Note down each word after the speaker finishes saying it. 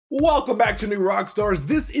Welcome back to New Rockstars.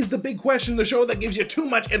 This is The Big Question, the show that gives you too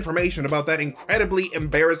much information about that incredibly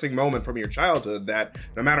embarrassing moment from your childhood that,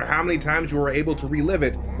 no matter how many times you are able to relive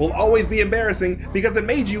it, will always be embarrassing because it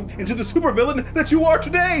made you into the supervillain that you are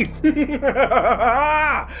today.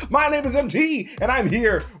 My name is MT, and I'm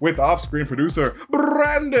here with off-screen producer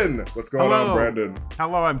Brandon. What's going on, Brandon?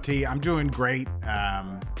 Hello, MT. I'm doing great.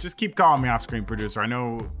 Just keep calling me off-screen producer. I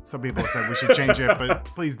know some people said we should change it, but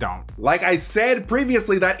please don't. Like I said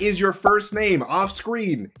previously, that is your first name. Off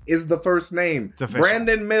screen is the first name. It's official.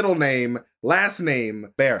 Brandon, middle name, last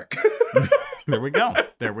name, Barrick. There we go.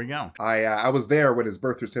 There we go. I was there when his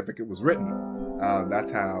birth certificate was written. That's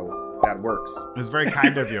how that works. It was very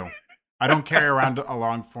kind of you. I don't carry around a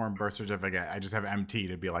long form birth certificate. I just have MT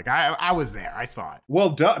to be like, I was there. I saw it. Well,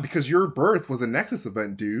 duh, because your birth was a Nexus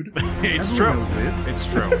event, dude. It's Everyone true. knows this.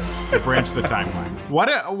 It's true. It branched the timeline.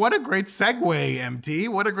 What a great segue, MT.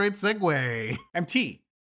 What a great segue. MT,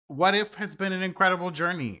 What If has been an incredible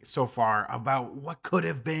journey so far about what could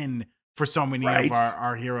have been for so many of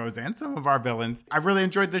our heroes and some of our villains. I've really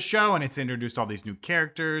enjoyed this show, and it's introduced all these new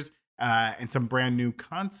characters and some brand new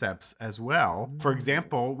concepts as well. For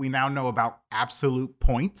example, we now know about absolute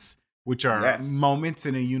points, which are moments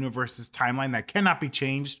in a universe's timeline that cannot be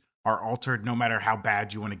changed, are altered no matter how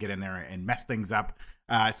bad you want to get in there and mess things up.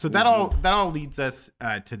 So that all leads us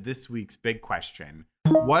to this week's big question.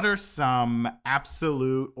 What are some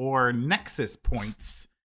absolute or nexus points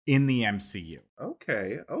in the MCU?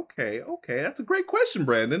 Okay. That's a great question,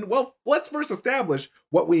 Brandon. Well, let's first establish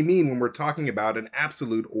what we mean when we're talking about an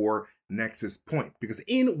absolute or nexus point. Because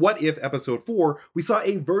in What If Episode 4, we saw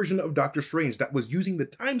a version of Doctor Strange that was using the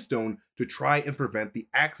Time Stone to try and prevent the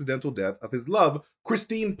accidental death of his love,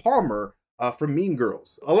 Christine Palmer, from Mean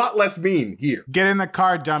Girls. A lot less mean here. Get in the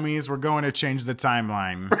car, dummies. We're going to change the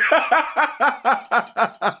timeline.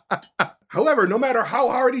 However, no matter how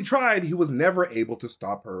hard he tried, he was never able to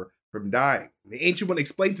stop her from dying. The Ancient One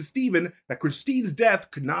explained to Stephen that Christine's death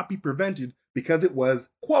could not be prevented because it was,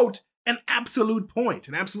 quote, an absolute point.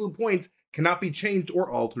 And absolute points cannot be changed or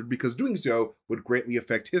altered because doing so would greatly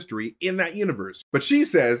affect history in that universe. But she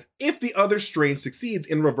says, if the other Strange succeeds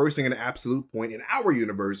in reversing an absolute point in our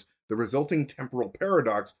universe, the resulting temporal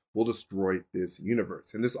paradox will destroy this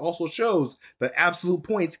universe. And this also shows that absolute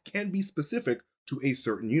points can be specific to a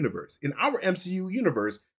certain universe. In our MCU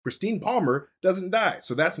universe, Christine Palmer doesn't die,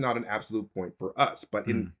 so that's not an absolute point for us. But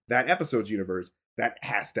in that episode's universe, that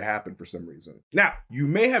has to happen for some reason. Now, you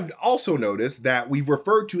may have also noticed that we've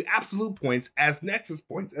referred to absolute points as nexus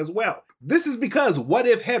points as well. This is because What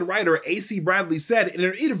If head writer AC Bradley said in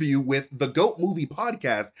an interview with the GOAT Movie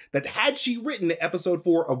podcast that had she written episode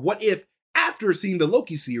 4 of What If after seeing the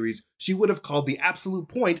Loki series, she would have called the absolute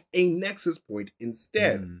point a nexus point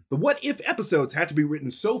instead. The What If episodes had to be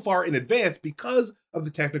written so far in advance because of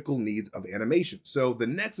the technical needs of animation. So the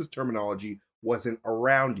nexus terminology wasn't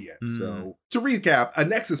around yet. So to recap, a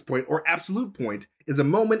nexus point or absolute point is a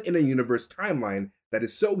moment in a universe timeline that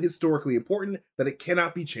is so historically important that it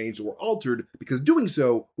cannot be changed or altered because doing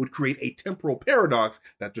so would create a temporal paradox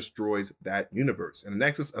that destroys that universe. And a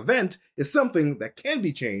nexus event is something that can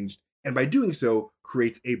be changed and by doing so,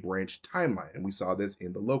 creates a branched timeline. And we saw this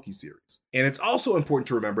in the Loki series. And it's also important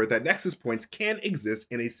to remember that nexus points can exist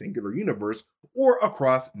in a singular universe or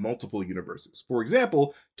across multiple universes. For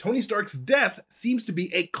example, Tony Stark's death seems to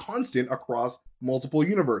be a constant across multiple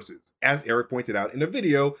universes, as Eric pointed out in a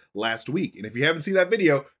video last week. And if you haven't seen that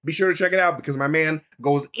video, be sure to check it out because my man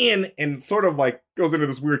goes in and sort of like goes into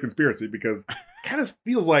this weird conspiracy because it kind of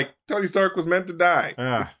feels like Tony Stark was meant to die.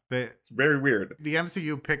 It's very weird. The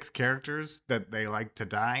MCU picks characters that they like to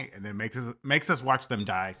die and then makes us watch them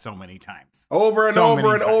die so many times. Over and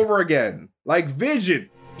over and over again. Like Vision.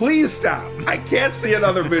 Please stop. I can't see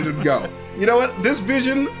another Vision go. You know what? This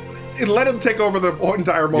Vision, let him take over the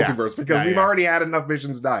entire multiverse because we've already had enough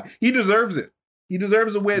Visions die. He deserves it. He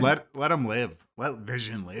deserves a win. Let him live. Let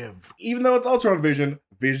Vision live. Even though it's Ultron Vision,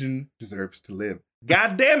 Vision deserves to live.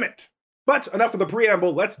 God damn it. But enough of the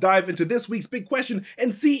preamble, let's dive into this week's big question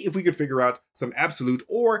and see if we could figure out some absolute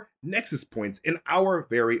or nexus points in our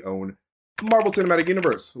very own Marvel Cinematic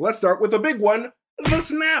Universe. Let's start with a big one, the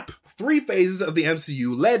snap. 3 phases of the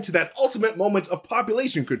MCU led to that ultimate moment of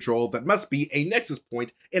population control that must be a nexus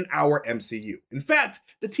point in our MCU. In fact,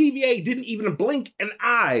 the TVA didn't even blink an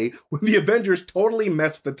eye when the Avengers totally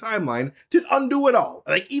messed with the timeline to undo it all.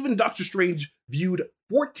 Like even Doctor Strange viewed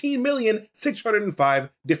 14,605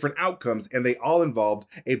 different outcomes, and they all involved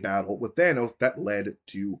a battle with Thanos that led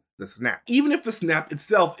to the snap. Even if the snap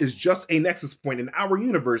itself is just a nexus point in our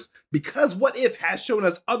universe, because What If has shown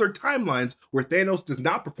us other timelines where Thanos does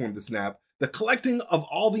not perform the snap, the collecting of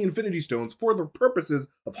all the Infinity Stones for the purposes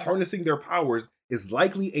of harnessing their powers is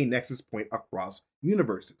likely a nexus point across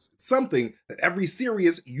universes. It's something that every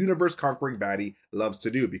serious universe-conquering baddie loves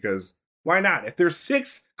to do, because why not? If there's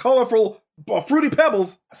 6 colorful, fruity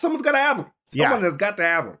pebbles, someone's got to have them. Someone has got to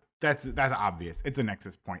have them. That's obvious. It's a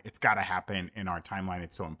nexus point. It's got to happen in our timeline.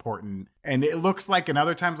 It's so important. And it looks like in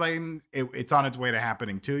other timelines, it's on its way to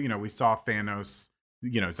happening too. You know, we saw Thanos,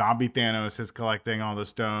 zombie Thanos is collecting all the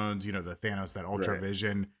stones. You know, the Thanos that Ultra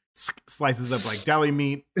Vision slices up like deli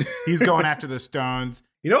meat. He's going after the stones.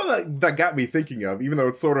 You know, that got me thinking of, even though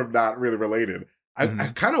it's sort of not really related, I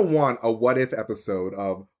kind of want a what if episode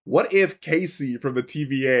of what if Casey from the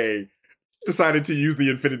TVA decided to use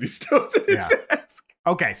the Infinity Stones in his desk.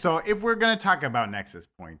 Okay, so if we're going to talk about nexus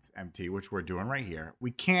points, MT, which we're doing right here, we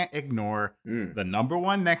can't ignore the number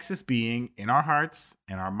one nexus being in our hearts,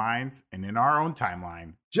 in our minds, and in our own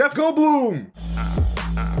timeline. Jeff Goldblum!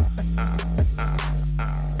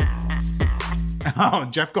 Oh,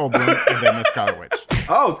 Jeff Goldblum and then the Scarlet Witch.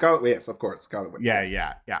 Oh, Scarlet Witch, yes, of course. Scarlet Witch.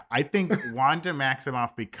 Yeah. I think Wanda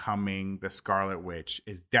Maximoff becoming the Scarlet Witch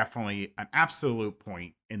is definitely an absolute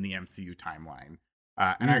point in the MCU timeline.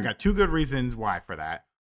 And I got 2 good reasons why for that.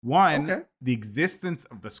 One, the existence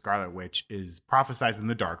of the Scarlet Witch is prophesized in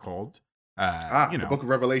the Darkhold. The Book of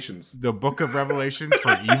Revelations. The Book of Revelations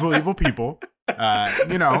for evil people.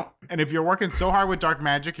 And if you're working so hard with dark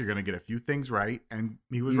magic, you're going to get a few things right. And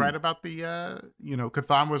he was right about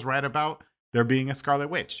Chthon was right about there being a Scarlet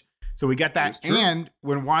Witch. So we get that. And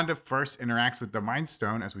when Wanda first interacts with the Mind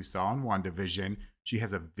Stone, as we saw in WandaVision, she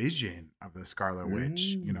has a vision of the Scarlet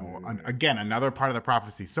Witch, again, another part of the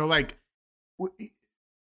prophecy. So like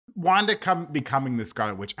Wanda becoming the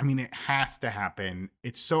Scarlet Witch, I mean, it has to happen.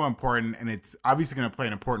 It's so important. And it's obviously going to play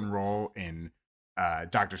an important role in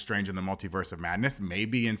Doctor Strange and the Multiverse of Madness,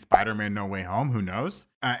 maybe in Spider-Man No Way Home, who knows?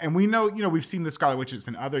 And we know, we've seen the Scarlet Witches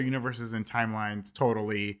in other universes and timelines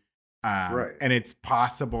totally. And it's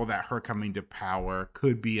possible that her coming to power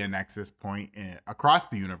could be a nexus point across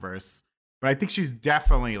the universe. But I think she's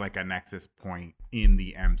definitely like a nexus point in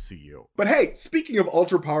the MCU. But hey, speaking of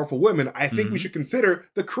ultra powerful women, I think we should consider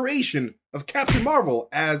the creation of Captain Marvel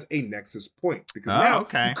as a nexus point. Because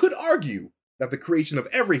you could argue that the creation of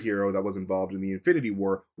every hero that was involved in the Infinity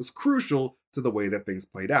War was crucial to the way that things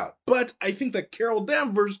played out. But I think that Carol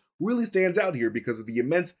Danvers really stands out here because of the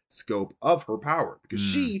immense scope of her power. Because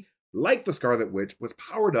she, like the Scarlet Witch, was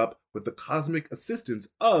powered up with the cosmic assistance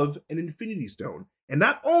of an Infinity Stone. And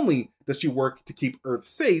not only does she work to keep Earth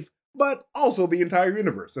safe, but also the entire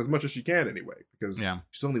universe, as much as she can anyway, because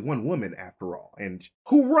she's only one woman after all. And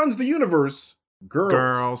who runs the universe?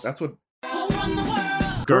 Girls. That's what... Who run the world?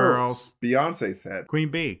 Girls. Beyonce said. Queen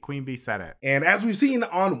Bee said it. And as we've seen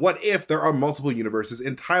on What If, there are multiple universes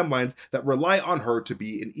and timelines that rely on her to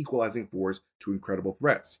be an equalizing force to incredible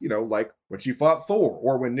threats. Like when she fought Thor,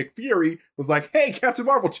 or when Nick Fury was like, hey, Captain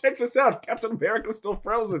Marvel, check this out. Captain America's still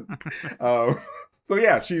frozen. So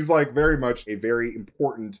yeah, she's like very much a very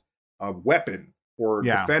important weapon or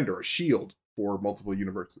defender, a shield for multiple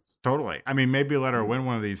universes. Totally. I mean, maybe let her win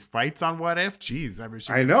one of these fights on What If. Jeez.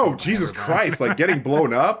 I know. Jesus Christ. Like getting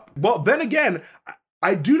blown up. Well, then again,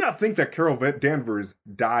 I do not think that Carol Danvers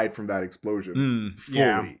died from that explosion fully.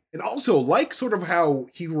 Yeah. And also, like sort of how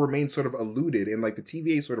he remains sort of eluded and like the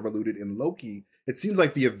TVA sort of eluded in Loki, it seems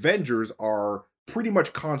like the Avengers are pretty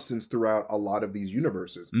much constants throughout a lot of these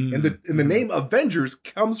universes. And the name Avengers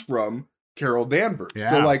comes from Carol Danvers. Yeah,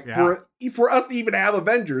 so for us to even have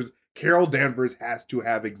Avengers, Carol Danvers has to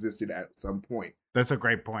have existed at some point. That's a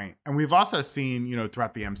great point. And we've also seen,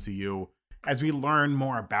 throughout the MCU, as we learn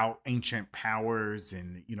more about ancient powers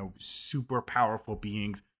and, super powerful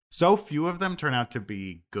beings, so few of them turn out to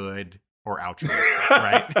be good or altruistic,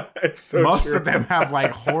 right? It's so Most true. of them have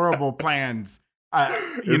like horrible plans.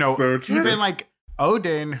 So true. Even like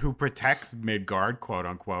Odin, who protects Midgard, quote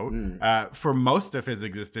unquote, for most of his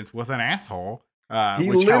existence was an asshole.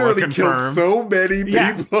 He literally killed so many people.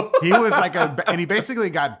 Yeah. He was like and he basically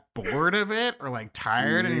got bored of it or like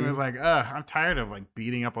tired, and he was like, I'm tired of like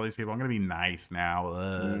beating up all these people. I'm gonna be nice now.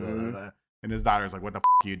 And his daughter's like, what the f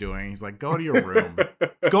are you doing? He's like, go to your room.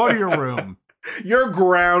 Go to your room. You're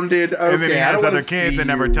grounded. Okay, and then he has other kids and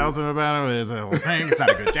never tells them about it. It's a whole thing. He's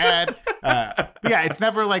not a good dad. Yeah, it's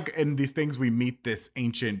never like in these things we meet this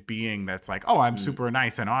ancient being that's like, oh, I'm super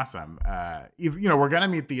nice and awesome. We're going to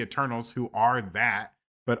meet the Eternals who are that,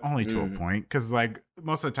 but only to a point. Because like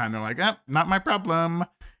most of the time they're like, not my problem.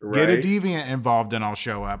 Right. Get a deviant involved and I'll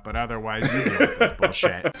show up. But otherwise you deal with this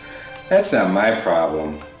bullshit. That's not my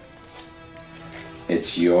problem.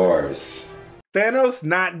 It's yours. Thanos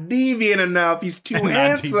not deviant enough. He's too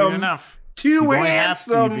handsome. too He's only half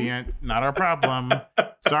handsome. deviant. Not our problem.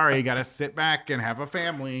 Sorry, got to sit back and have a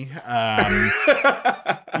family.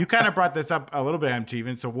 You kind of brought this up a little bit,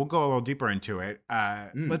 MT, so we'll go a little deeper into it.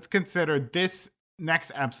 Let's consider this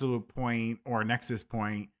next absolute point or nexus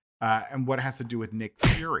point and what it has to do with Nick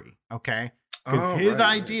Fury, okay? Because his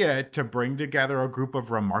idea to bring together a group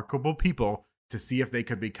of remarkable people to see if they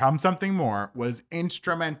could become something more was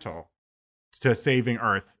instrumental to saving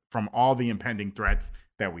Earth from all the impending threats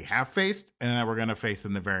that we have faced and that we're going to face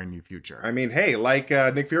in the very near future. I mean, hey, like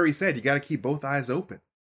Nick Fury said, you got to keep both eyes open.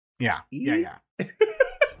 Yeah.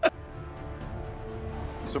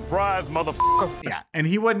 Surprise, motherfucker. Yeah, and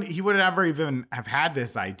he would never even have had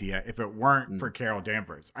this idea if it weren't for Carol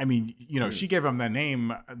Danvers. I mean, she gave him the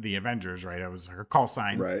name, the Avengers, right? It was her call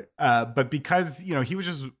sign. Right. But because, he was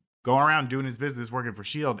just going around doing his business, working for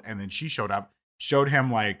S.H.I.E.L.D., and then she showed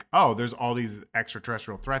him like, oh, there's all these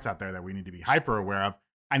extraterrestrial threats out there that we need to be hyper aware of.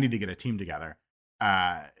 I need to get a team together.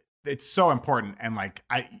 It's so important. And like,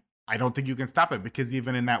 I don't think you can stop it, because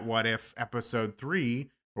even in that What If episode 3,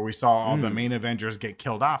 where we saw all the main Avengers get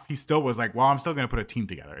killed off, he still was like, well, I'm still going to put a team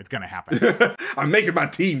together. It's going to happen. I'm making my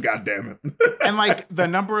team, goddammit. And like the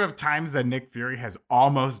number of times that Nick Fury has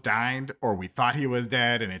almost died, or we thought he was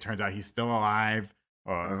dead and it turns out he's still alive,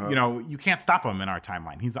 you can't stop him in our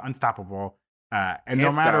timeline. He's unstoppable. And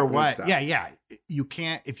no matter what, you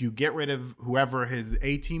can't, if you get rid of whoever his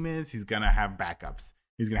A team is, he's going to have backups.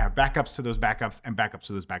 He's going to have backups to those backups and backups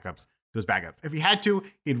to those backups. If he had to,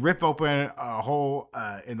 he'd rip open a hole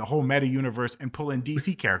in the whole meta universe and pull in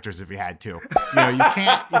DC characters if he had to.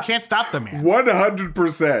 You can't stop the man.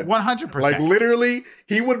 100%. 100%. Like literally,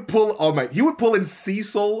 he would pull in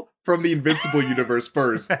Cecil from the Invincible universe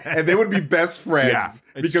first, and they would be best friends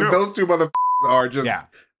because true. those two motherfuckers are just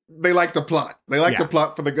they like to plot. They like to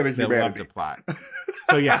plot for the good of humanity. They love to plot.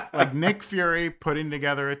 So like Nick Fury putting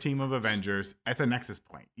together a team of Avengers, that's a nexus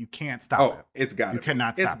point. You can't stop it. It's got to be. You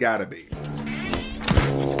cannot stop it. It's got to be.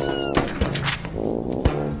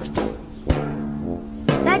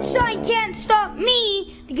 That sign can't stop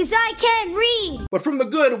me because I can't read. But from the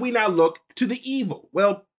good, we now look to the evil.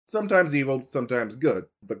 Well, sometimes evil, sometimes good.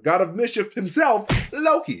 The god of mischief himself,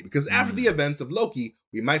 Loki. Because after the events of Loki,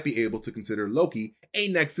 we might be able to consider Loki a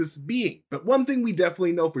Nexus being. But one thing we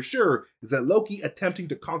definitely know for sure is that Loki attempting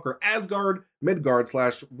to conquer Asgard, Midgard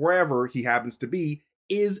 / wherever he happens to be,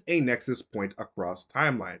 is a Nexus point across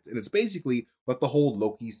timelines. And it's basically what the whole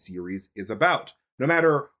Loki series is about. No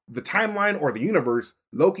matter the timeline or the universe,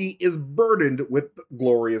 Loki is burdened with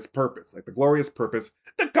glorious purpose, like the glorious purpose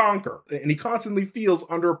to conquer. And he constantly feels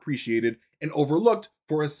underappreciated and overlooked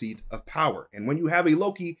for a seat of power. And when you have a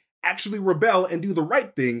Loki actually rebel and do the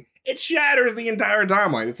right thing, it shatters the entire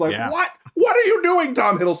timeline. It's like, what? What are you doing,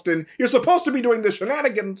 Tom Hiddleston? You're supposed to be doing the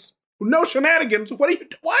shenanigans. No shenanigans.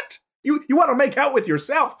 What? You want to make out with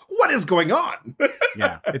yourself? What is going on?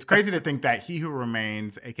 Yeah, it's crazy to think that he who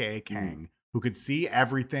remains, aka Kang, who could see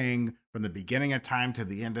everything from the beginning of time to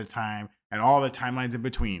the end of time and all the timelines in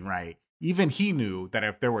between, right? Even he knew that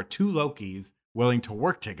if there were two Lokis willing to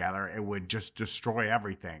work together, it would just destroy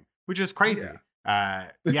everything, which is crazy.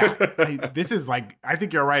 This is like, I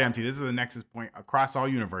think you're right, MT. This is a nexus point across all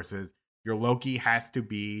universes. Your Loki has to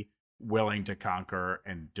be willing to conquer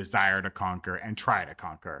and desire to conquer and try to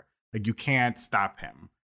conquer. Like, you can't stop him.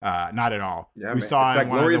 Not at all. Yeah, we saw in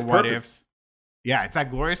one of the what ifs. Yeah, it's that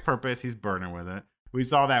glorious purpose. He's burning with it. We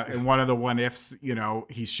saw that in one of the what ifs,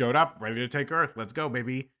 he showed up ready to take Earth. Let's go,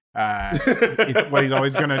 baby. It's what he's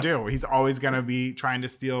always going to do. He's always going to be trying to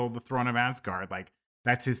steal the throne of Asgard. Like,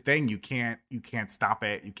 that's his thing. You can't stop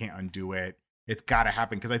it. You can't undo it. It's got to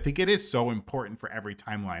happen. Because I think it is so important for every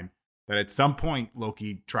timeline that at some point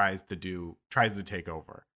Loki tries to take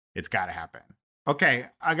over. It's got to happen. Okay,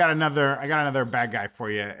 I got another bad guy for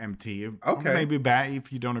you, MT. Okay. Maybe bad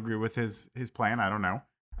if you don't agree with his plan. I don't know.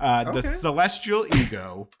 The Celestial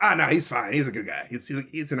Ego. No, he's fine. He's a good guy.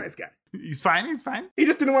 He's a nice guy. He's fine. He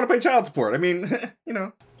just didn't want to pay child support. I mean,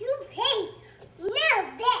 You pay no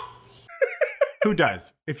bitch. Who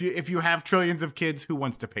does? If you have trillions of kids, who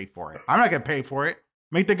wants to pay for it? I'm not gonna pay for it.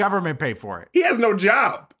 Make the government pay for it. He has no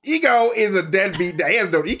job. Ego is a deadbeat.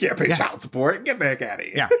 He can't pay child support. Get the heck out of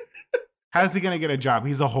here. Yeah. How's he gonna get a job?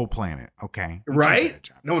 He's a whole planet, okay? Right?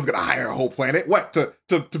 No one's gonna hire a whole planet. What, to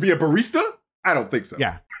be a barista? I don't think so.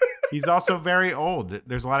 Yeah. He's also very old.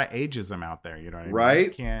 There's a lot of ageism out there, you know what I mean?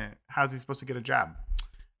 Right? How's he supposed to get a job?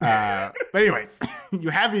 But anyways, you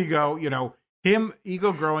have Ego,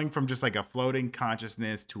 Ego growing from just like a floating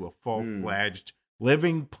consciousness to a full-fledged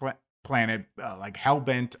living planet, like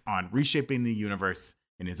hell-bent on reshaping the universe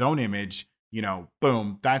in his own image.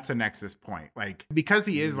 Boom, that's a nexus point. Like, because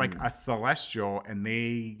he is like a celestial and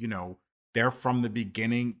they, they're from the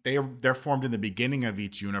beginning. They're formed in the beginning of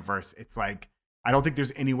each universe. It's like, I don't think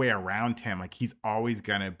there's any way around him. Like, he's always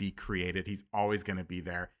going to be created. He's always going to be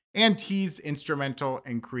there. And he's instrumental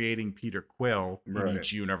in creating Peter Quill in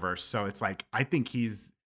each universe. So it's like, I think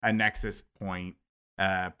he's a nexus point,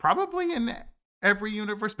 probably in every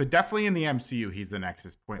universe, but definitely in the MCU, he's the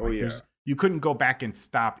nexus point. You couldn't go back and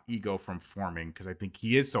stop Ego from forming, because I think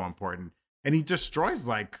he is so important. And he destroys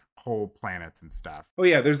like whole planets and stuff. Oh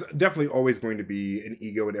yeah, there's definitely always going to be an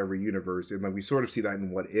Ego in every universe, and like we sort of see that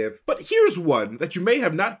in What If. But here's one that you may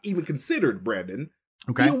have not even considered, Brandon.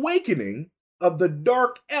 Okay. The awakening of the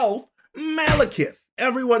Dark Elf Malekith,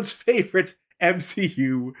 everyone's favorite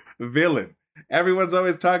MCU villain. Everyone's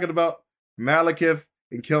always talking about Malekith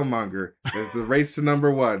and Killmonger as the race to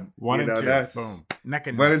number one. One and two, that's boom. Neck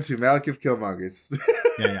and one neck. and two, Malekith, Killmongers.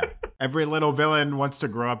 Yeah. Every little villain wants to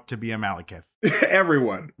grow up to be a Malekith.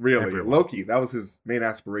 Everyone, really. Everyone. Loki, that was his main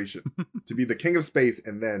aspiration, to be the king of space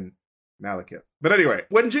and then Malekith. But anyway,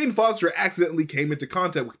 when Jane Foster accidentally came into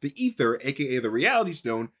contact with the Ether, aka the Reality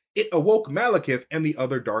Stone, it awoke Malekith and the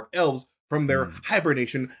other Dark Elves from their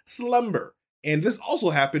hibernation slumber. And this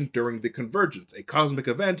also happened during the Convergence, a cosmic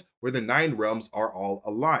event where the 9 realms are all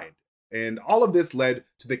aligned. And all of this led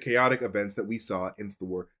to the chaotic events that we saw in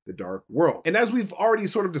Thor: The Dark World. And as we've already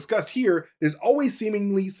sort of discussed here, there's always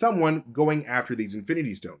seemingly someone going after these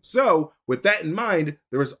Infinity Stones. So with that in mind,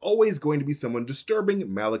 there is always going to be someone disturbing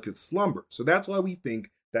Malekith's slumber. So that's why we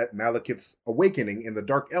think that Malekith's awakening and the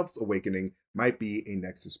Dark Elf's awakening might be a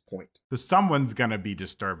nexus point. So someone's going to be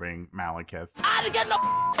disturbing Malekith. I didn't get no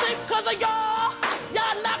sleep because of y'all.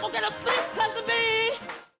 Y'all not gonna get no sleep because of me.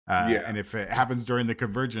 And if it happens during the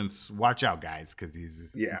Convergence, watch out, guys, because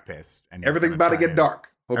he's pissed. And everything's about to get dark.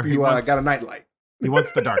 Hope you got a nightlight. He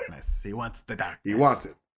wants the darkness. He wants the darkness. He wants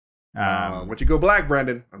it. Once you go black,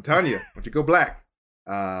 Brandon, I'm telling you, once you go black,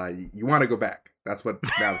 you want to go back. That's what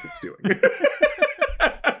Malekith's doing.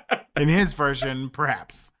 In his version,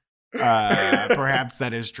 perhaps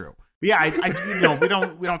that is true. But yeah,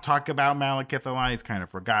 we don't talk about Malekith a lot. He's kind of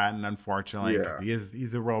forgotten, unfortunately. Yeah.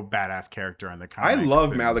 He's a real badass character in the comics. I love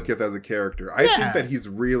Malekith as a character. I think that he's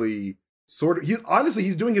really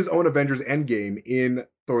he's doing his own Avengers Endgame in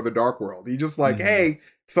Thor: The Dark World. He's just like, hey,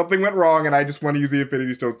 something went wrong and I just want to use the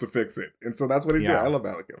Infinity Stones to fix it. And so that's what he's doing. I love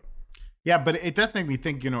Malekith. Yeah, but it does make me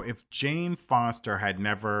think, if Jane Foster had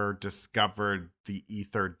never discovered the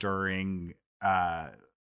Ether during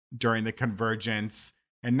the Convergence,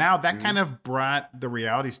 and now that kind of brought the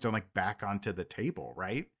Reality Stone back onto the table,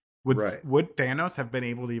 right? Would Thanos have been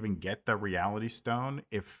able to even get the Reality Stone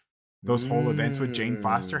if those whole events with Jane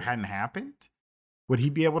Foster hadn't happened? Would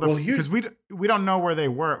he be able to? Because we don't know where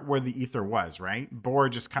the Ether was, right? Bor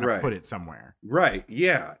just kind of put it somewhere. Right,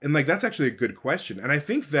 yeah. And that's actually a good question. And I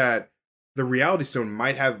think that the Reality Stone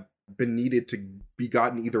might have been needed to be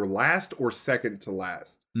gotten either last or second to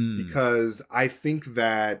last. Because I think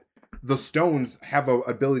that the stones have an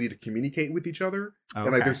ability to communicate with each other. Okay.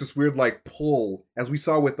 And there's this weird pull, as we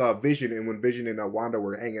saw with Vision, and when Vision and Wanda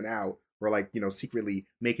were hanging out, were secretly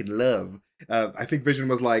making love. I think Vision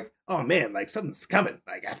was like, oh man, something's coming.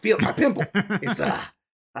 I feel my pimple. It's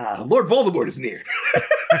Lord Voldemort is near.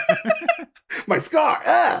 My scar.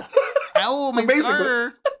 Oh, my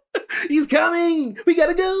scar. He's coming. We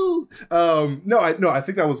gotta go. I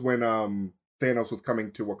think that was when Thanos was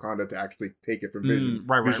coming to Wakanda to actually take it from Vision.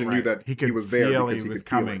 Vision knew that he was there because he was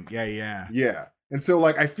coming. Yeah. And so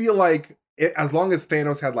I feel like as long as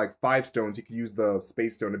Thanos had 5 stones, he could use the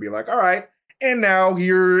Space Stone to be like, all right, and now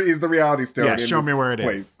here is the Reality Stone. Yeah, show me where it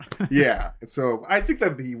is. Yeah. And so I think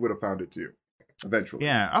that he would have found it too, eventually.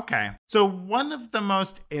 Yeah, okay. So one of the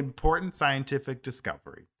most important scientific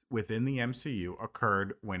discoveries within the MCU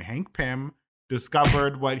occurred when Hank Pym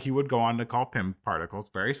discovered what he would go on to call Pym particles.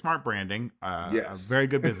 Very smart branding. A very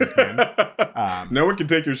good businessman. No one can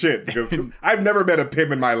take your shit because I've never met a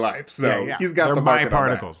Pym in my life. So he's got the market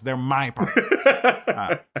particles. They're my particles.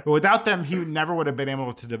 But without them, he never would have been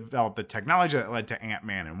able to develop the technology that led to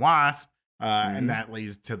Ant-Man and Wasp. And that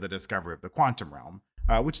leads to the discovery of the quantum realm.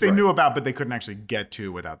 Which they knew about, but they couldn't actually get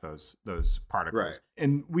to without those particles. Right.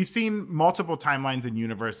 And we've seen multiple timelines and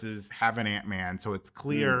universes have an Ant-Man, so it's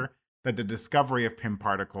clear that the discovery of Pym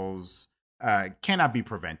particles cannot be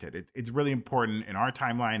prevented. It's really important in our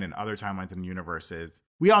timeline and other timelines and universes.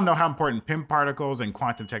 We all know how important Pym particles and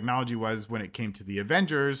quantum technology was when it came to the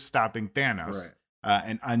Avengers stopping Thanos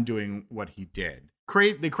and undoing what he did.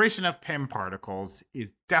 The creation of Pym particles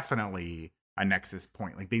is definitely a nexus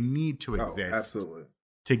point. They need to exist. Absolutely.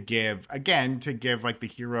 to give like the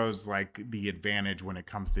heroes like the advantage when it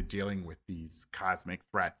comes to dealing with these cosmic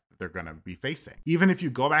threats that they're going to be facing. Even if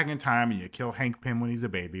you go back in time and you kill Hank Pym when he's a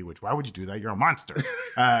baby, which why would you do that? You're a monster.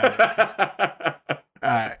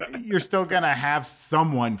 You're still going to have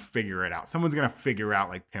someone figure it out. Someone's going to figure out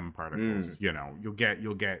like Pym particles. You know, you'll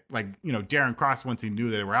get like, you know, Darren Cross, once he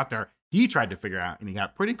knew that they were out there, he tried to figure it out and he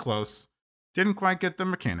got pretty close. Didn't quite get the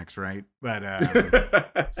mechanics right, but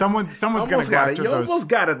someone's gonna go after those. You almost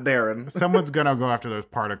got it, Darren. Someone's gonna go after those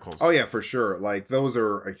particles. Oh yeah, for sure. Like those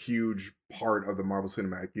are a huge part of the Marvel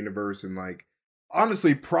Cinematic Universe, and like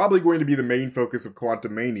honestly, probably going to be the main focus of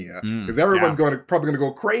Quantumania because everyone's probably going to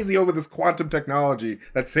go crazy over this quantum technology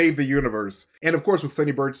that saved the universe. And of course, with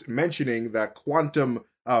Sonny Burch mentioning that quantum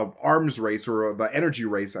arms race or the energy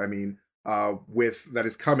race, I mean. That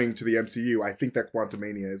is coming to the MCU, I think that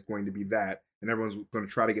Quantumania is going to be that, and everyone's going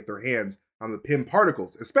to try to get their hands on the Pym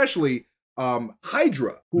particles, especially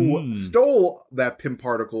Hydra, who stole that Pym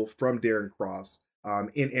particle from Darren Cross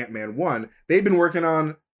in Ant-Man 1. They've been working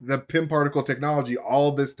on the Pym particle technology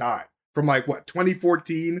all this time, from like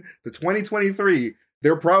 2014 to 2023.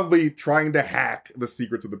 They're probably trying to hack the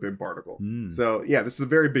secrets of the Pym particle. So yeah, this is a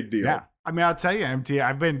very big deal. Yeah, I mean, I'll tell you, MT,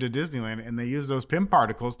 I've been to Disneyland and they use those Pym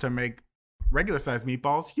particles to make regular sized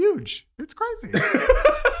meatballs huge. It's crazy.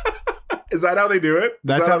 Is that how they do it?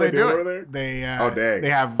 That's how they do it. Over there? They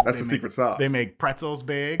have that's the secret sauce. They make pretzels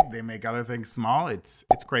big. They make other things small. It's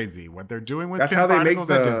crazy what they're doing with that's Pym how they make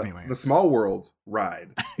particles at Disneyland. The Small World ride.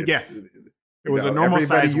 Yes. It was a normal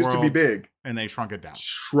size Everybody used to be big. And they shrunk it down.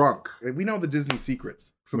 Shrunk. We know the Disney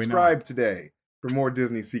secrets. Subscribe today for more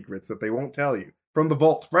Disney secrets that they won't tell you. From the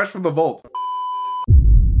vault. Fresh from the vault.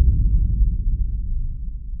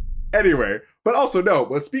 Anyway, but also no,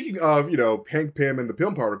 but speaking of, you know, Hank Pym and the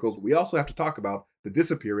Pym particles, we also have to talk about the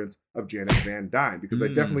disappearance of Janet Van Dyne, because I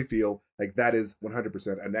definitely feel like that is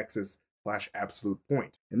 100% a nexus/absolute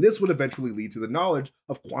point. And this would eventually lead to the knowledge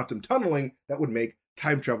of quantum tunneling that would make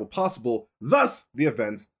time travel possible, thus the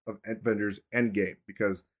events of Avengers Endgame,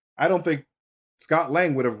 because I don't think Scott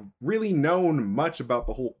Lang would have really known much about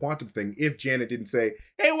the whole quantum thing if Janet didn't say,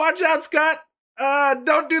 hey, watch out, Scott!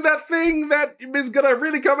 Don't do that thing that is gonna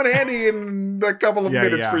really come in handy in a couple of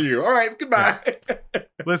minutes for you. All right, goodbye. Yeah.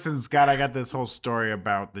 Listen, Scott, I got this whole story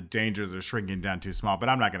about the dangers of shrinking down too small, but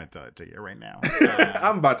I'm not gonna tell it to you right now.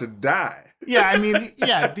 I'm about to die. Yeah, I mean,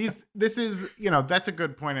 yeah, this is, you know, that's a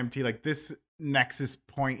good point, MT. Like this nexus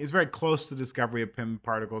point is very close to the discovery of Pym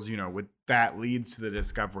particles, you know, with that leads to the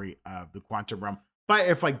discovery of the quantum realm. But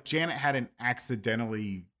if like Janet hadn't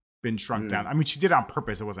accidentally been shrunk down, I mean, she did it on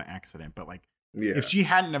purpose, it wasn't an accident, but like, yeah. If she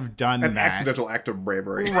hadn't have done an accidental act of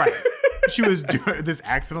bravery, right? She was doing this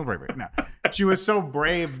accidental bravery. No, she was so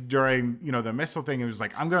brave during, you know, the missile thing. It was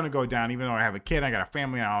like, I'm going to go down, even though I have a kid, I got a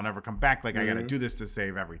family, and I'll never come back. Like I got to do this to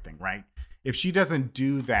save everything, right? If she doesn't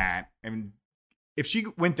do that, and if she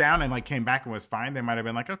went down and like came back and was fine, they might have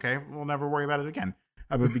been like, okay, we'll never worry about it again.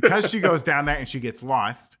 But because she goes down there and she gets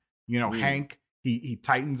lost, you know, Hank he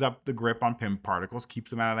tightens up the grip on Pym particles, keeps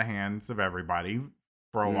them out of the hands of everybody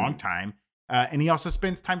for a long time. And he also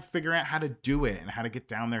spends time figuring out how to do it and how to get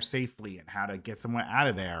down there safely and how to get someone out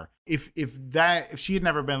of there. If she had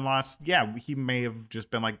never been lost, yeah, he may have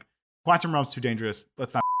just been like, quantum realm's too dangerous.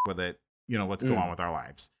 Let's not with it. You know, let's go on with our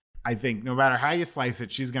lives. I think no matter how you slice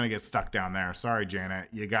it, she's going to get stuck down there. Sorry, Janet,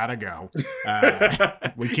 you got to go.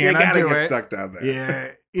 We can't undo it. Stuck down there.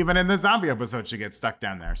 Yeah. Even in the zombie episode, she gets stuck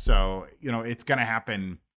down there. So, you know, it's going to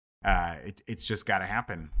happen. It's just got to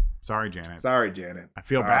happen. Sorry, Janet. I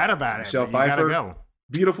feel bad about it. Michelle Pfeiffer, go.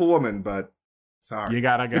 Beautiful woman, but sorry. You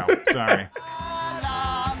gotta go. Sorry.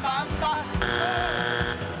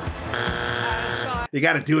 You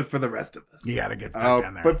gotta do it for the rest of us. You gotta get stuck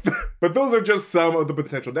down there. But those are just some of the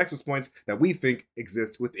potential nexus points that we think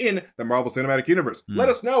exist within the Marvel Cinematic Universe. Let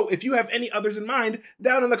us know if you have any others in mind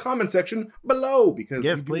down in the comment section below, because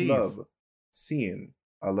we do love seeing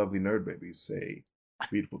our lovely nerd babies say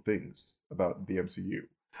beautiful things about the MCU.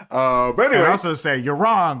 But anyway, I also say you're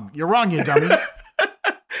wrong, you dummies.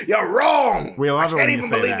 You're wrong. We love it when you say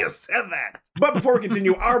that. I can't even believe you said that. But before we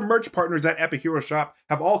continue, our merch partners at Epic Hero Shop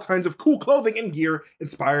have all kinds of cool clothing and gear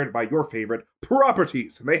inspired by your favorite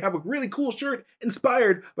properties. And they have a really cool shirt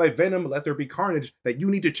inspired by Venom Let There Be Carnage that you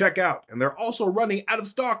need to check out. And they're also running out of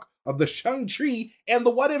stock of the Shang-Chi and the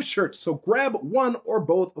What If shirts. So grab one or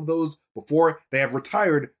both of those before they have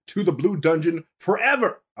retired to the Blue Dungeon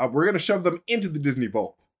forever. We're going to shove them into the Disney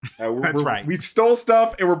Vault. That's right. We stole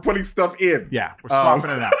stuff and we're putting stuff in. Yeah, we're swapping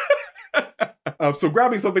it out. So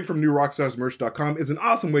grabbing something from newrockstarsmerch.com is an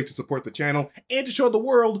awesome way to support the channel and to show the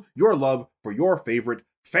world your love for your favorite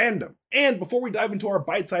fandom. And before we dive into our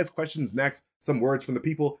bite-sized questions next, some words from the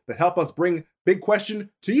people that help us bring Big Question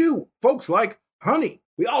to you, folks like Honey.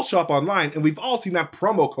 We all shop online, and we've all seen that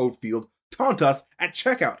promo code field taunt us at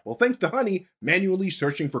checkout. Well, thanks to Honey, manually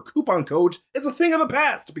searching for coupon codes is a thing of the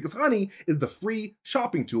past because Honey is the free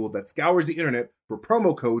shopping tool that scours the internet for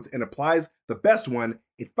promo codes and applies the best one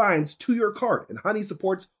it finds to your cart. And Honey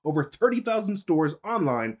supports over 30,000 stores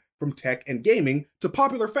online, from tech and gaming to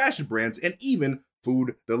popular fashion brands and even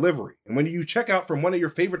food delivery. And when you check out from one of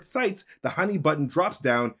your favorite sites, the Honey button drops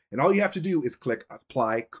down and all you have to do is click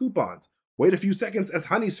Apply Coupons. Wait a few seconds as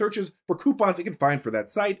Honey searches for coupons it can find for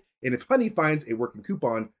that site, and if Honey finds a working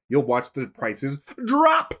coupon, you'll watch the prices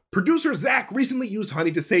drop. Producer Zach recently used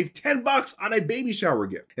Honey to save $10 on a baby shower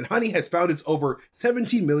gift, and Honey has found its over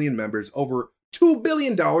 17 million members over $2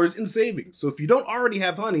 billion in savings. So if you don't already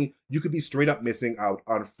have Honey, you could be straight up missing out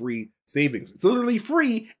on free savings. It's literally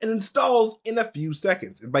free and installs in a few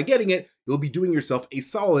seconds. And by getting it, you'll be doing yourself a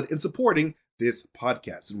solid in supporting this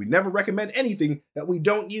podcast. And we never recommend anything that we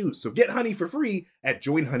don't use. So get Honey for free at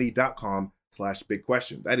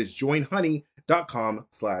joinhoney.com/bigquestion. That is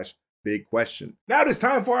joinhoney.com/bigquestion. Now it is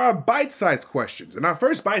time for our bite-sized questions. And our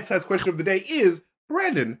first bite-sized question of the day is,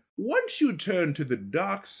 Brandon, once you turn to the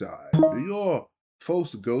dark side, do your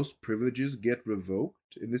false ghost privileges get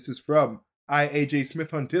revoked? And this is from IAJ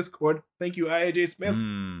Smith on Discord. Thank you, IAJ Smith.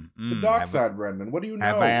 The dark side, Brandon. What do you know?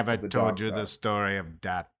 Have I ever of the told dark you side? the story of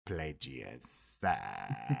Darth Plagueis?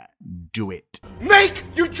 Do it. Make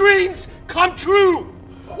your dreams come true!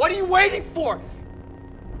 What are you waiting for?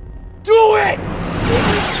 Do it!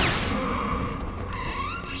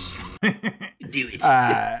 Do it.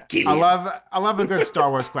 I love a good Star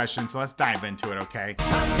Wars question, so let's dive into it, okay?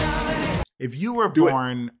 If you were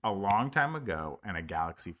born a long time ago in a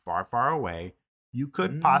galaxy far, far away, you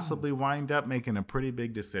could possibly wind up making a pretty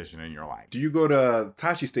big decision in your life. Do you go to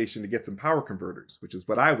Tashi Station to get some power converters, which is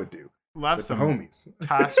what I would do. Love with some the homies.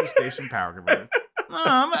 Tashi Station power converters.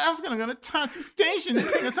 I was gonna go to Tashi Station and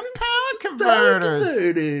get some power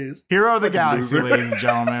converters. Hero of the galaxy, loser. ladies and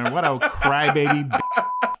gentlemen. What a crybaby.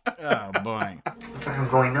 Oh boy. Looks like I'm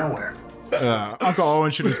going nowhere. Uncle Owen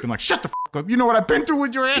should have just been like, shut the fuck up. You know what I've been through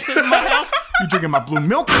with your ass in my house? You drinking my blue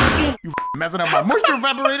milk? You messing up my moisture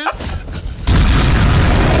evaporators?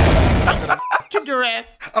 I'm gonna kick your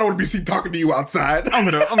ass. I don't want to be seen talking to you outside. I'm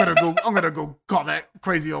gonna go call that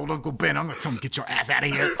crazy old Uncle Ben. I'm gonna tell him to get your ass out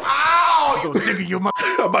of here. Ow! I'm so sick of you, I'm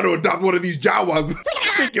about to adopt one of these Jawas.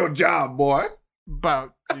 Take your job, boy.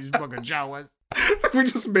 about these fucking Jawas. We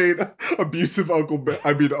just made abusive Uncle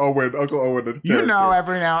Owen. You know,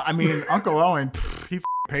 Uncle Owen, he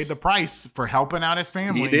paid the price for helping out his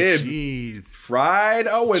family. He did. Jeez. Fried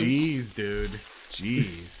Owen. Jeez, dude.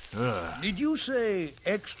 Jeez. Ugh. Did you say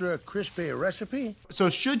extra crispy recipe? So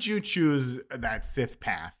should you choose that Sith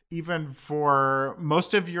path, even for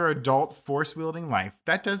most of your adult force-wielding life,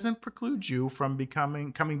 that doesn't preclude you from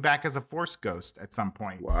coming back as a Force ghost at some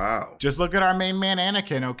point. Wow. Just look at our main man,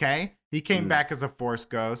 Anakin, okay? He came back as a Force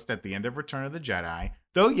ghost at the end of Return of the Jedi.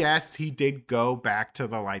 Though, yes, he did go back to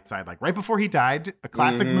the light side, like right before he died. A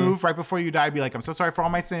classic move, right before you die, be like, I'm so sorry for all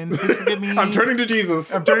my sins. Please forgive me. I'm turning to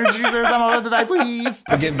Jesus. I'm about to die, please.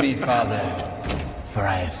 Forgive me, Father, for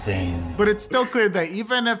I have sinned. But it's still clear that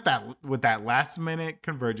even if with that last minute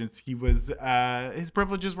convergence, he was his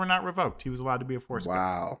privileges were not revoked. He was allowed to be a Force ghost.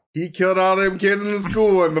 Wow. He killed all them kids in the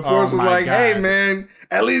school, and the Force was my like, hey, God. man,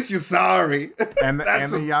 at least you're sorry. And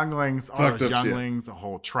That's the some younglings, all fucked those up shit. younglings, a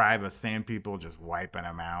whole tribe of sand people just wiping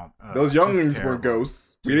them out. Ugh, Those just younglings were terrible.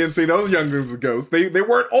 ghosts. We didn't say those younglings were ghosts. They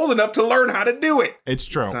weren't old enough to learn how to do it. It's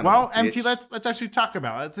true. Son of Well, a MT, bitch. let's actually talk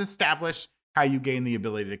about it. Let's establish how you gain the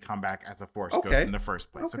ability to come back as a Force ghost Okay. in the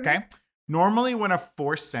first place, Okay. okay? Normally, when a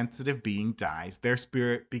Force-sensitive being dies, their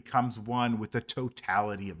spirit becomes one with the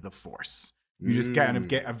totality of the Force. You just kind of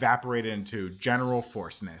get evaporated into general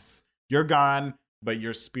Forceness. You're gone, but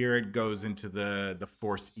your spirit goes into the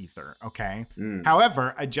Force ether, okay?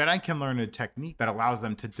 However, a Jedi can learn a technique that allows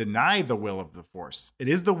them to deny the will of the Force. It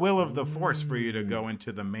is the will of the Force for you to go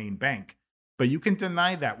into the main bank, but you can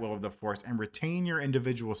deny that will of the Force and retain your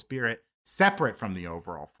individual spirit separate from the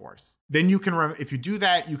overall Force. Then you can, if you do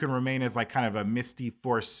that, you can remain as like kind of a misty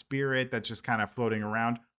Force spirit that's just kind of floating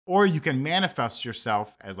around, or you can manifest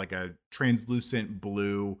yourself as like a translucent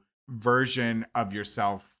blue version of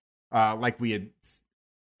yourself, like we had,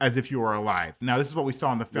 as if you were alive. Now, this is what we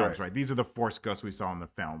saw in the films, right? These are the Force ghosts we saw in the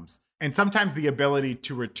films. And sometimes the ability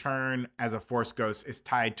to return as a Force ghost is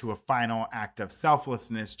tied to a final act of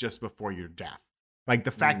selflessness just before your death. Like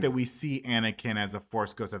the fact that we see Anakin as a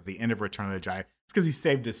Force ghost at the end of Return of the Jedi, it's because he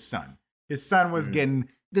saved his son. His son was getting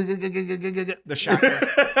the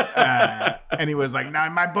shocker. And he was like,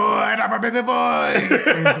 not my boy, not my baby boy.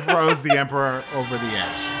 And he throws the Emperor over the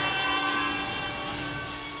edge.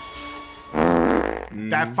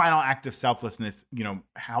 That final act of selflessness,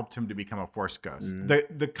 helped him to become a Force ghost.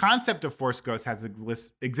 The concept of Force ghost has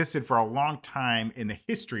existed for a long time in the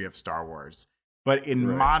history of Star Wars. But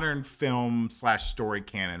in modern film / story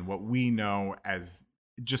canon, what we know as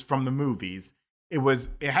just from the movies, it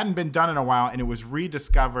hadn't been done in a while, and it was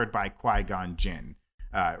rediscovered by Qui-Gon Jinn.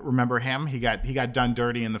 Remember him? He got done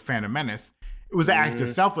dirty in The Phantom Menace. It was an act of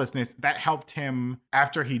selflessness that helped him.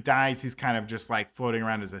 After he dies, he's kind of just like floating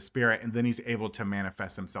around as a spirit, and then he's able to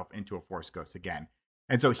manifest himself into a Force ghost again.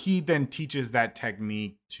 And so he then teaches that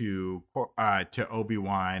technique to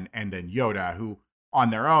Obi-Wan and then Yoda, who on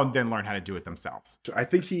their own then learn how to do it themselves. I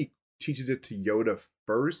think he teaches it to Yoda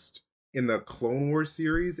first in the Clone Wars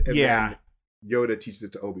series, and then Yoda teaches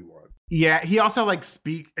it to Obi-Wan. Yeah, he also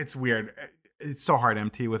it's weird. It's so hard,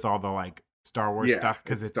 MT, with all the Star Wars stuff,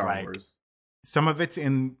 because it's Star Wars. Some of it's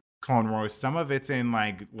in Clone Wars, some of it's in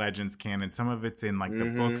Legends canon, some of it's in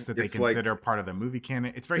the books that they consider part of the movie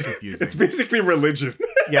canon. It's very confusing. It's basically religion.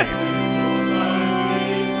 Yeah.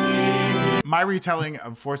 My retelling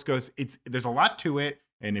of Force Ghosts, there's a lot to it,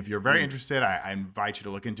 and if you're very interested, I invite you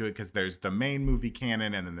to look into it, because there's the main movie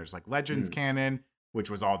canon, and then there's Legends canon,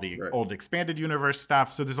 which was all the old expanded universe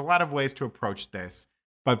stuff. So there's a lot of ways to approach this.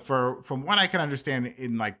 But from what I can understand,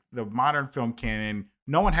 in the modern film canon,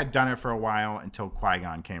 no one had done it for a while until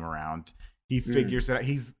Qui-Gon came around. He figures that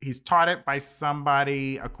he's taught it by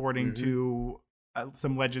somebody according to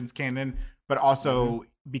some Legends canon, but also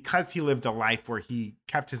because he lived a life where he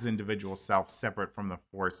kept his individual self separate from the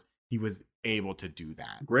Force, he was able to do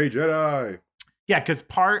that. Gray Jedi. Yeah, because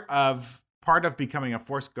part of becoming a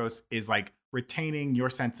Force ghost is retaining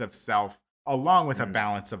your sense of self along with a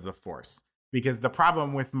balance of the Force. Because the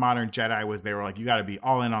problem with modern Jedi was they were you got to be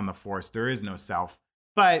all in on the Force. There is no self.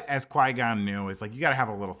 But as Qui-Gon knew, it's you got to have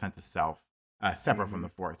a little sense of self separate from the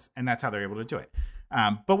Force. And that's how they're able to do it.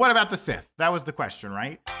 But what about the Sith? That was the question,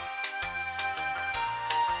 right?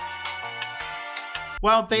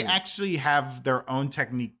 Well, they actually have their own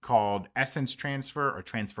technique called essence transfer or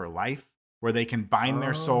transfer life, where they can bind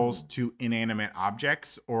their souls to inanimate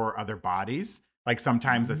objects or other bodies.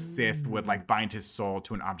 Sometimes a Sith would bind his soul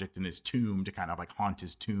to an object in his tomb to kind of haunt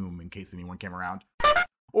his tomb in case anyone came around.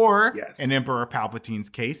 Or in Emperor Palpatine's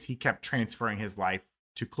case, he kept transferring his life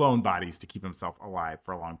to clone bodies to keep himself alive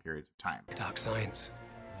for long periods of time. Dark science.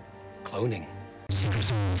 Cloning.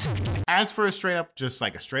 As for a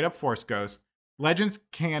straight up Force ghost, Legends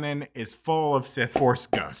canon is full of Sith Force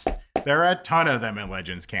ghosts. There are a ton of them in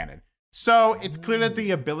Legends canon. So it's clear that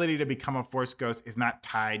the ability to become a Force ghost is not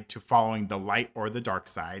tied to following the light or the dark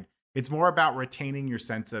side. It's more about retaining your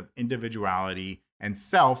sense of individuality and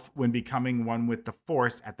self when becoming one with the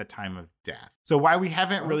Force at the time of death. So while we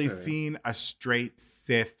haven't really seen a straight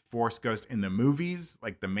Sith Force ghost in the movies,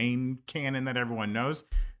 the main canon that everyone knows,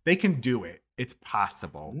 they can do it. It's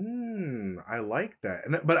possible. I like that.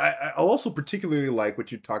 But I also particularly like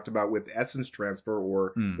what you talked about with essence transfer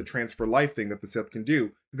or the transfer life thing that the Sith can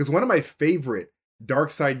do. Because one of my favorite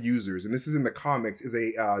dark side users, and this is in the comics, is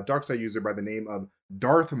a dark side user by the name of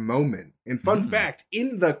Darth Momin. And fun fact,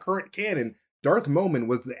 in the current canon, Darth Momin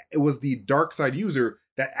was the dark side user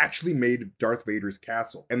that actually made Darth Vader's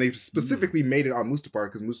castle. And they specifically made it on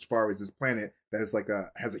Mustafar because Mustafar is this planet that is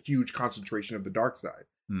has a huge concentration of the dark side.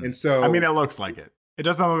 And so, it looks like it. It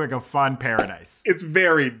doesn't look like a fun paradise. It's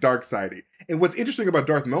very dark-sidey. And what's interesting about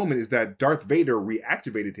Darth Momin is that Darth Vader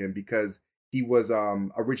reactivated him because he was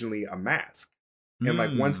originally a mask.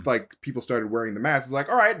 And once people started wearing the mask, it's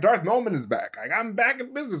all right, Darth Momin is back. I'm back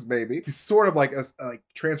in business, baby. He's sort of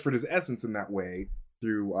transferred his essence in that way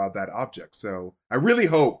through that object. So I really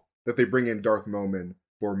hope that they bring in Darth Momin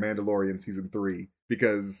for Mandalorian season 3,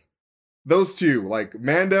 because those two,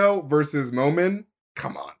 Mando versus Momin,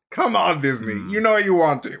 come on, Disney. You know you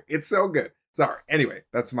want to. It's so good. Sorry. Anyway,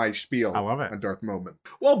 that's my spiel. I love it. On Darth Momin.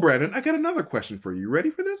 Well, Brandon, I got another question for you. Ready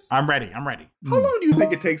for this? I'm ready. How long do you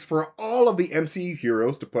think it takes for all of the MCU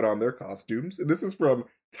heroes to put on their costumes? And this is from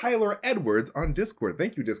Tyler Edwards on Discord.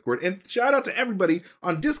 Thank you, Discord. And shout out to everybody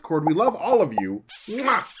on Discord. We love all of you.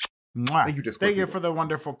 Mwah! Thank you, Discord. Thank you for the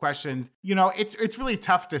wonderful questions. It's really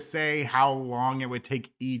tough to say how long it would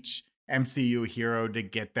take each MCU hero to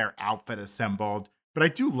get their outfit assembled. But I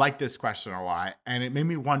do like this question a lot. And it made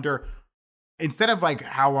me wonder, instead of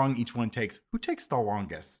how long each one takes, who takes the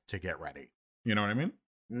longest to get ready? You know what I mean?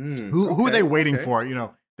 Who are they waiting for?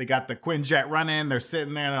 They got the Quinjet running. They're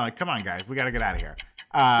sitting there. They're like, come on, guys, we got to get out of here.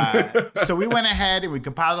 So we went ahead and we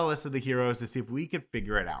compiled a list of the heroes to see if we could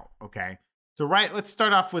figure it out. Okay. So, right, let's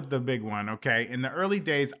start off with the big one, okay? In the early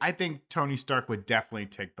days, I think Tony Stark would definitely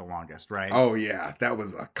take the longest, right? Oh, yeah. That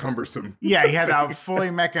was cumbersome. Yeah, he had a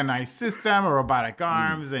fully mechanized system, or robotic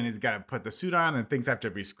arms, and he's got to put the suit on, and things have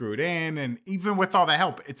to be screwed in. And even with all the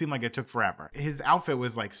help, it seemed like it took forever. His outfit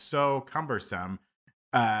was like so cumbersome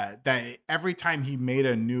that every time he made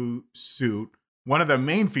a new suit, one of the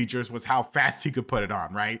main features was how fast he could put it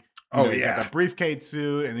on, right? He's got the briefcase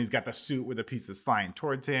suit, and he's got the suit with the pieces flying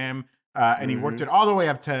towards him. And he worked it all the way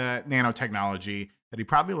up to nanotechnology that he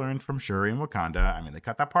probably learned from Shuri and Wakanda. I mean, they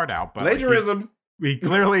cut that part out, but plagiarism. We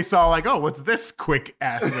clearly saw like, oh, what's this quick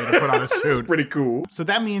ass way to put on a suit? It's pretty cool. So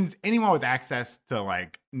that means anyone with access to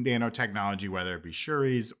like nanotechnology, whether it be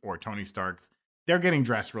Shuri's or Tony Stark's, they're getting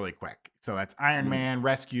dressed really quick. So that's Iron Man,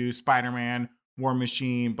 Rescue, Spider-Man, War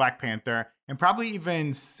Machine, Black Panther, and probably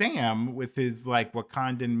even Sam with his like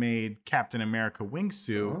Wakandan-made Captain America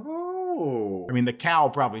wingsuit. Oh. I mean, the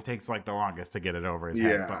cowl probably takes like the longest to get it over his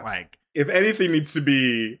head, but like, if anything needs to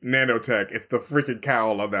be nanotech, it's the freaking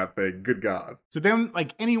cowl on that thing. Good God. So then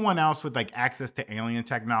like anyone else with like access to alien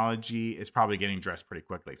technology is probably getting dressed pretty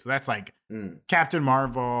quickly. So that's like Captain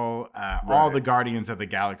Marvel, all the Guardians of the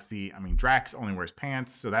Galaxy. I mean, Drax only wears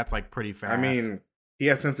pants, so that's like pretty fast. I mean, he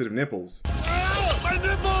has sensitive nipples. Oh, my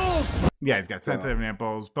nipples! Yeah, he's got sensitive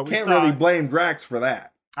nipples, but we can't saw, really blame Drax for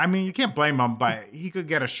that. I mean, you can't blame him, but he could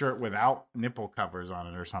get a shirt without nipple covers on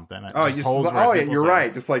it or something. Oh, you're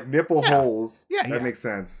right. Just like nipple holes. Yeah, that makes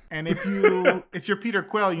sense. And if you're Peter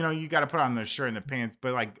Quill, you got to put on the shirt and the pants,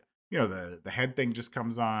 but like, the head thing just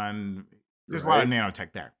comes on. There's a lot of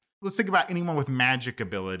nanotech there. Let's think about anyone with magic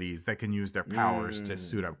abilities that can use their powers to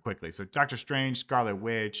suit up quickly. So Doctor Strange, Scarlet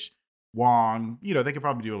Witch, Wong, they could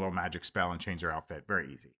probably do a little magic spell and change their outfit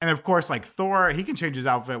very easy. And of course, like Thor, he can change his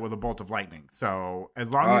outfit with a bolt of lightning. So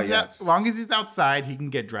as long as he's outside, he can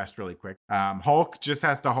get dressed really quick. Hulk just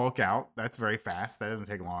has to Hulk out. That's very fast. That doesn't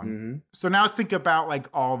take long. Mm-hmm. So now let's think about like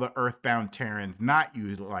all the Earthbound Terrans not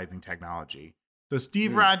utilizing technology. So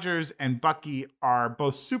Steve Rogers and Bucky are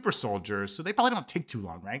both super soldiers, so they probably don't take too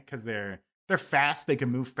long, right? Because they're fast, they can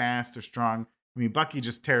move fast, they're strong. I mean, Bucky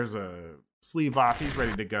just tears a sleeve off, he's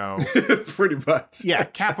ready to go. Pretty much. Yeah,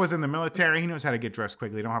 Cap was in the military, he knows how to get dressed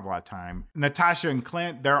quickly, they don't have a lot of time. Natasha and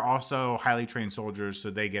Clint, they're also highly trained soldiers,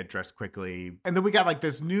 so they get dressed quickly. And then we got like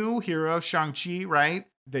this new hero, Shang-Chi, right?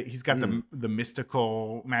 That he's got the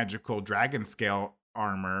mystical, magical dragon scale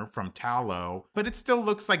armor from Talo, but it still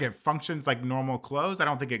looks like it functions like normal clothes. I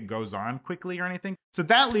don't think it goes on quickly or anything. So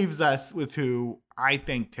that leaves us with who I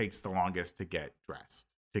think takes the longest to get dressed,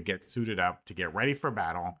 to get suited up, to get ready for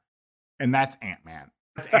battle. And that's Ant-Man.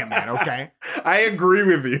 That's Ant-Man, okay? I agree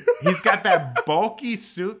with you. He's got that bulky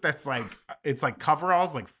suit that's like, it's like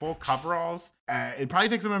coveralls, like full coveralls. It probably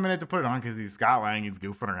takes him a minute to put it on because he's Scott Lang, he's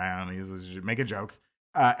goofing around, he's making jokes.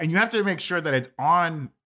 And you have to make sure that it's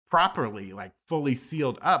on properly, like fully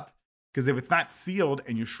sealed up, because if it's not sealed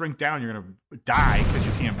and you shrink down, you're gonna die because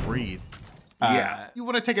you can't breathe. You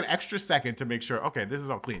want to take an extra second to make sure, okay, this is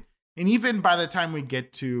all clean. And even by the time we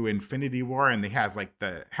get to Infinity War and he has like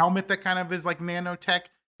the helmet that kind of is like nanotech,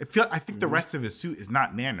 I think the rest of his suit is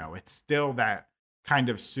not nano. It's still that kind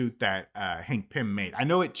of suit that Hank Pym made. I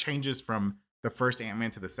know it changes from the first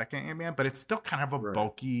Ant-Man to the second Ant-Man, but it's still kind of a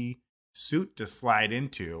bulky suit to slide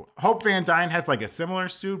into. Hope Van Dyne has like a similar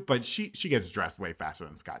suit, but she gets dressed way faster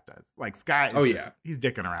than Scott does. Like Scott is he's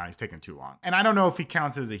dicking around, he's taking too long. And I don't know if he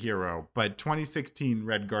counts as a hero, but 2016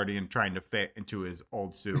 Red Guardian trying to fit into his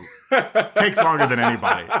old suit takes longer than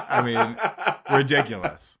anybody. I mean,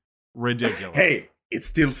 ridiculous. Hey, it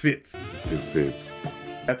still fits. It still fits.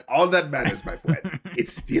 That's all that matters, my friend. It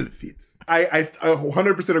still fits. I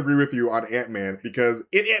 100% agree with you on Ant-Man, because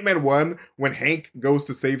in Ant-Man 1, when Hank goes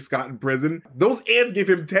to save Scott in prison, those ants give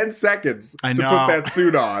him 10 seconds to put that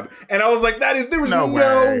suit on. And I was like, there was no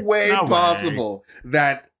way possible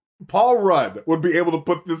that Paul Rudd would be able to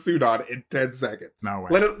put this suit on in 10 seconds. No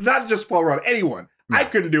way. Not just Paul Rudd, anyone. No. I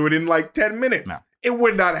couldn't do it in like 10 minutes. No. It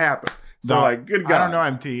would not happen. So like, good God. I don't know,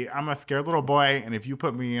 MT. I'm a scared little boy, and if you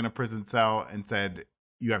put me in a prison cell and said,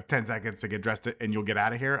 you have 10 seconds to get dressed and you'll get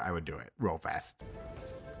out of here, I would do it real fast.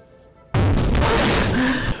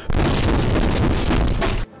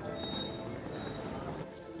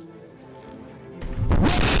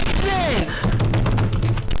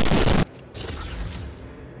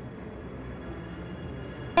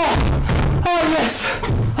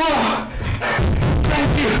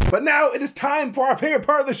 But now it is time for our favorite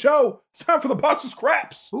part of the show. It's time for the box of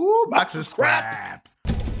scraps. Ooh, box of scraps.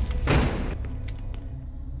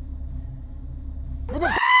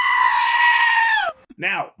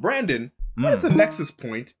 Now, Brandon, what is a nexus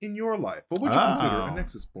point in your life? What would you consider a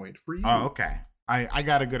nexus point for you? Oh, okay. I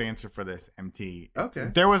got a good answer for this, MT. Okay.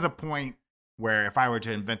 If there was a point where if I were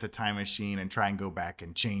to invent a time machine and try and go back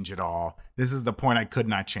and change it all, this is the point I could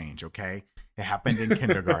not change, okay? It happened in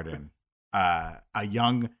kindergarten. A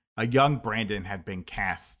young Brandon had been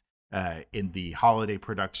cast in the holiday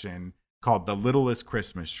production called The Littlest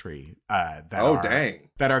Christmas Tree. That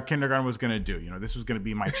our kindergarten was going to do. This was going to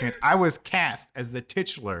be my chance. I was cast as the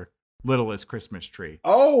titular Littlest Christmas Tree.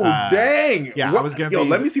 Oh, dang. Yeah, I was going to be...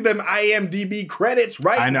 let me see them IMDb credits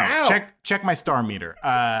now. Check my star meter.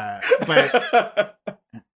 But...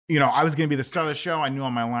 I was going to be the star of the show. I knew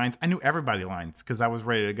all my lines. I knew everybody's lines because I was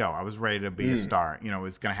ready to go. I was ready to be a star. It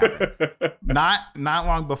was going to happen. Not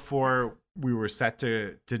long before we were set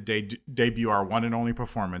to debut our one and only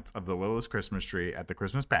performance of The Littlest Christmas Tree at the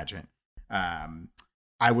Christmas pageant,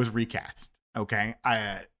 I was recast. Okay.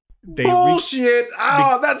 Bullshit.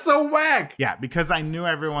 That's so whack. Yeah, because I knew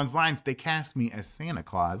everyone's lines. They cast me as Santa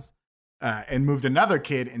Claus. And moved another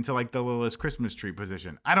kid into like the Littlest Christmas Tree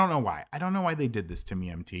position. I don't know why. I don't know why they did this to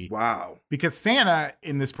me, MT. Wow. Because Santa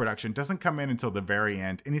in this production doesn't come in until the very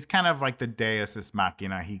end, and he's kind of like the Deus Ex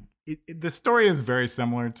Machina. The story is very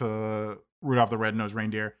similar to Rudolph the Red-Nosed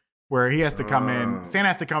Reindeer, where he has to come in. Santa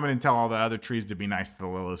has to come in and tell all the other trees to be nice to the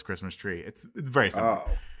Littlest Christmas Tree. It's very similar. Oh.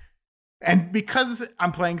 And because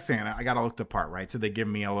I'm playing Santa, I got to look the part, right? So they give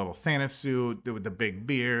me a little Santa suit with the big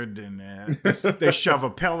beard, and they shove a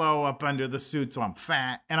pillow up under the suit so I'm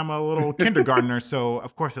fat. And I'm a little kindergartner, so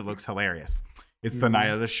of course it looks hilarious. It's the night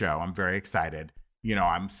of the show. I'm very excited.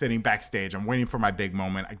 I'm sitting backstage. I'm waiting for my big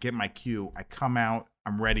moment. I get my cue. I come out.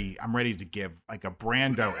 I'm ready. I'm ready to give like a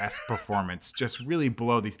Brando-esque performance. Just really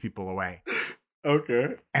blow these people away.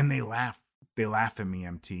 Okay. And they laugh. They laugh at me,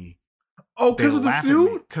 MT. Oh, because of the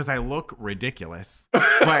suit? Because I look ridiculous.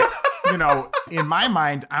 But, in my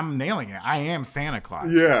mind, I'm nailing it. I am Santa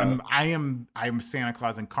Claus. Yeah. I'm Santa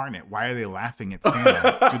Claus incarnate. Why are they laughing at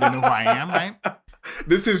Santa? Do they know who I am, right?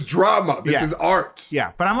 This is drama. This is art.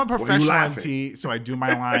 Yeah, but I'm a professional MT, so I do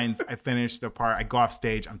my lines. I finish the part. I go off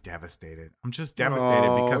stage. I'm devastated. I'm just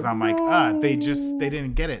devastated because I'm like, they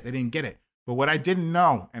didn't get it. They didn't get it. But what I didn't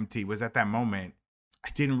know, MT, was at that moment, I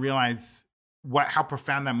didn't realize how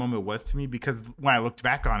profound that moment was to me, because when I looked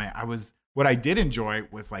back on it, what I did enjoy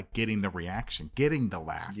was like getting the reaction, getting the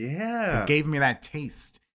laugh. Yeah. It gave me that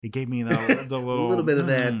taste. It gave me the little little bit of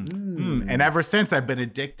that. And ever since, I've been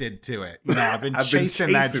addicted to it. I've been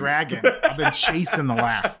chasing that dragon. I've been chasing the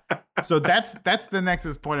laugh. So that's the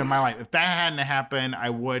nexus point in my life. If that hadn't happened,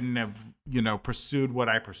 I wouldn't have, pursued what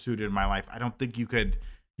I pursued in my life. I don't think you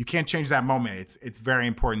can't change that moment. It's very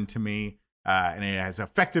important to me. And it has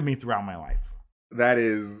affected me throughout my life. That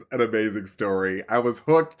is an amazing story. I was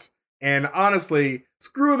hooked. And honestly,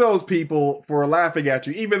 screw those people for laughing at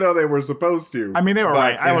you, even though they were supposed to. I mean, they were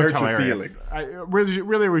right. I looked hurt your hilarious.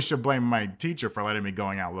 Really, we should blame my teacher for letting me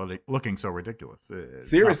going out looking so ridiculous.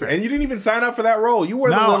 Seriously. And you didn't even sign up for that role. You were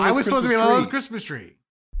the Littlest I was supposed to be the Christmas Littlest Christmas Tree.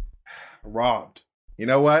 Robbed. You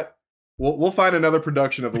know what? We'll find another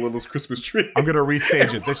production of the Littlest Christmas Tree. I'm going to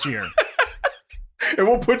restage it this year. And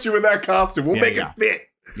we'll put you in that costume. We'll make it fit.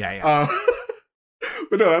 Yeah.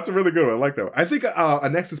 But no, that's a really good one. I like that one. I think a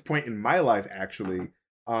nexus point in my life actually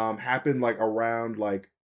happened like around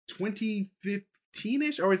like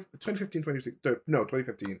 2015-ish, or is 2015, 2016? No,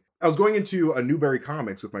 2015. I was going into a Newberry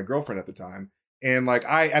Comics with my girlfriend at the time. And like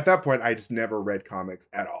at that point, I just never read comics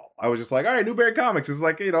at all. I was just like, all right, Newberry Comics is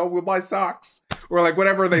like, we'll buy socks or like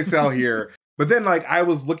whatever they sell here. But then like I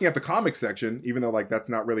was looking at the comic section, even though like that's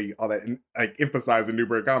not really all that like emphasized in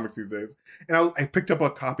Newberry Comics these days. And I picked up a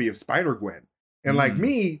copy of Spider-Gwen. And like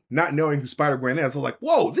me not knowing who Spider-Gwen is, I was like,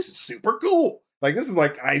 whoa, this is super cool. Like, this is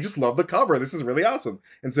like, I just love the cover. This is really awesome.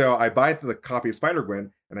 And so I buy the copy of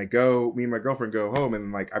Spider-Gwen and me and my girlfriend go home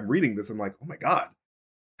and like, I'm reading this. I'm like, oh my God,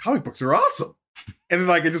 comic books are awesome. And then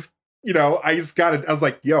like, I just got it. I was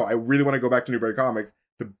like, yo, I really want to go back to Newberry Comics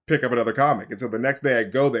to pick up another comic. And so the next day I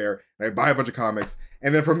go there and I buy a bunch of comics.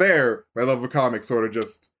 And then from there, my love of comics sort of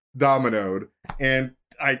just dominoed. And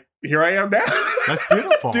here I am now. That's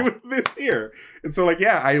beautiful. Doing this here. And so like,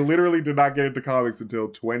 yeah, I literally did not get into comics until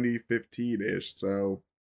 2015-ish. So,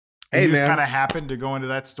 hey, you just kind of happened to go into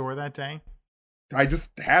that store that day? I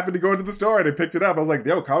just happened to go into the store and I picked it up. I was like,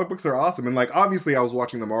 yo, comic books are awesome. And like, obviously I was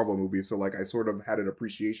watching the Marvel movies. So like, I sort of had an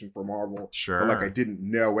appreciation for Marvel. Sure. But like, I didn't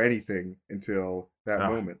know anything until that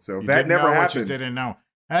moment. So if that never happened. What you didn't know.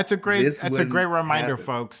 That's a great reminder, happen.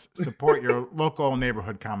 folks. Support your local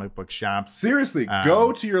neighborhood comic book shops. Seriously,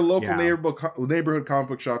 go to your local yeah. neighborhood comic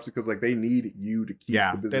book shops because like they need you to keep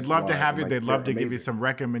the business they'd love to alive. have you. And, They'd love to amazing. give you some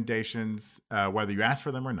recommendations, whether you ask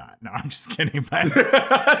for them or not. No, I'm just kidding. But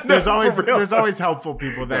there's always helpful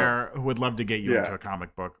people there who would love to get you into a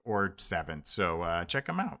comic book or 7. So check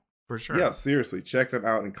them out for sure. Yeah, seriously, check them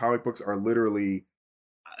out. And comic books are literally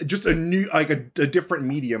just a new, like a different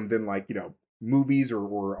medium than like, you know, movies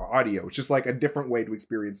or audio. It's just like a different way to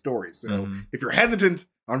experience stories. So if you're hesitant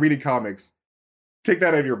on reading comics, take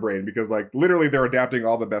that out of your brain because like literally they're adapting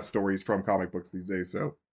all the best stories from comic books these days.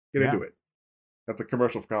 So get into it. That's a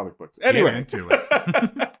commercial for comic books. Anyway, get into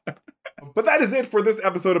it. But that is it for this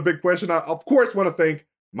episode of Big Question. I, of course, want to thank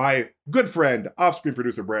my good friend, off-screen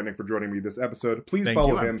producer Brandon, for joining me this episode. Please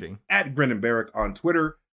follow him at Brendan Barrick on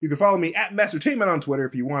Twitter. You can follow me at Mastertainment on Twitter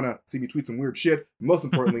if you want to see me tweet some weird shit. Most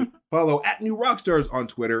importantly, follow at New Rockstars on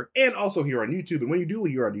Twitter and also here on YouTube. And when you do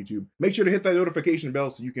here on YouTube, make sure to hit that notification bell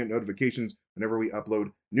so you get notifications whenever we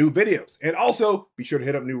upload new videos. And also, be sure to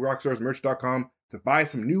hit up newrockstarsmerch.com to buy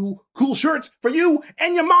some new cool shirts for you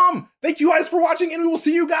and your mom. Thank you guys for watching, and we will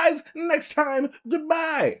see you guys next time.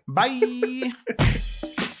 Goodbye. Bye.